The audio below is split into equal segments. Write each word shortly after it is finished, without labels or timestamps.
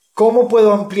¿Cómo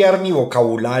puedo ampliar mi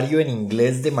vocabulario en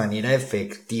inglés de manera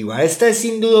efectiva? Esta es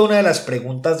sin duda una de las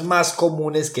preguntas más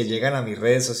comunes que llegan a mis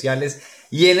redes sociales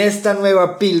y en esta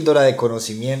nueva píldora de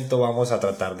conocimiento vamos a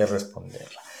tratar de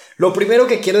responderla. Lo primero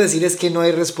que quiero decir es que no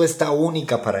hay respuesta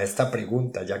única para esta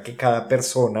pregunta, ya que cada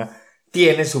persona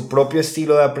tiene su propio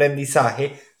estilo de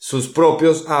aprendizaje, sus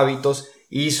propios hábitos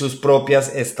y sus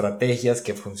propias estrategias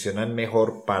que funcionan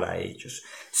mejor para ellos.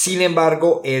 Sin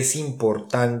embargo, es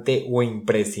importante o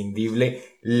imprescindible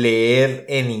leer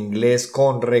en inglés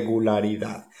con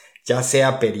regularidad, ya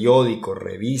sea periódicos,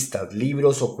 revistas,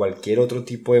 libros o cualquier otro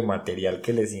tipo de material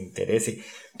que les interese.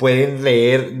 Pueden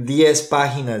leer 10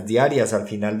 páginas diarias, al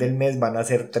final del mes van a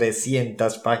ser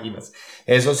 300 páginas.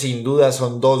 Eso sin duda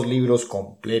son 2 libros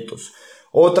completos.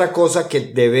 Otra cosa que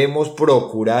debemos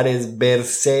procurar es ver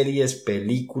series,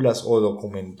 películas o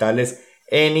documentales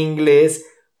en inglés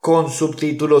con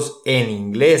subtítulos en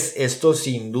inglés. Esto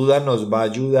sin duda nos va a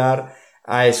ayudar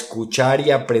a escuchar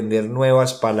y aprender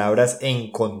nuevas palabras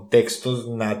en contextos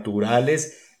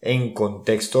naturales, en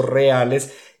contextos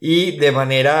reales y de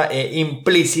manera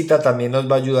implícita también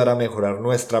nos va a ayudar a mejorar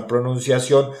nuestra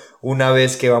pronunciación una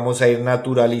vez que vamos a ir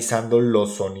naturalizando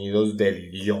los sonidos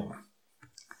del idioma.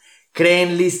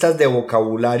 Creen listas de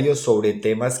vocabulario sobre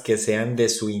temas que sean de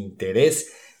su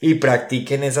interés y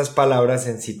practiquen esas palabras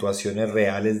en situaciones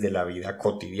reales de la vida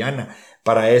cotidiana.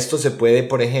 Para esto se puede,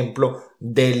 por ejemplo,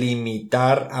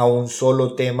 delimitar a un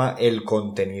solo tema el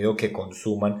contenido que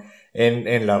consuman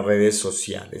en las redes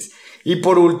sociales. Y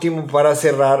por último, para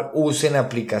cerrar, usen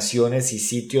aplicaciones y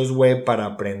sitios web para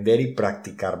aprender y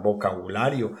practicar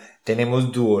vocabulario.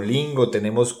 Tenemos Duolingo,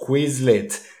 tenemos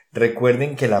Quizlet.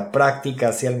 Recuerden que la práctica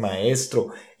hace al maestro.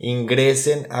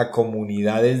 Ingresen a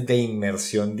comunidades de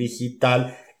inmersión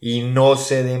digital y no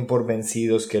se den por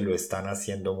vencidos que lo están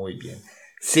haciendo muy bien.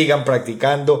 Sigan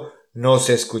practicando. Nos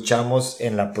escuchamos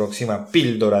en la próxima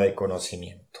píldora de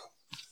conocimiento.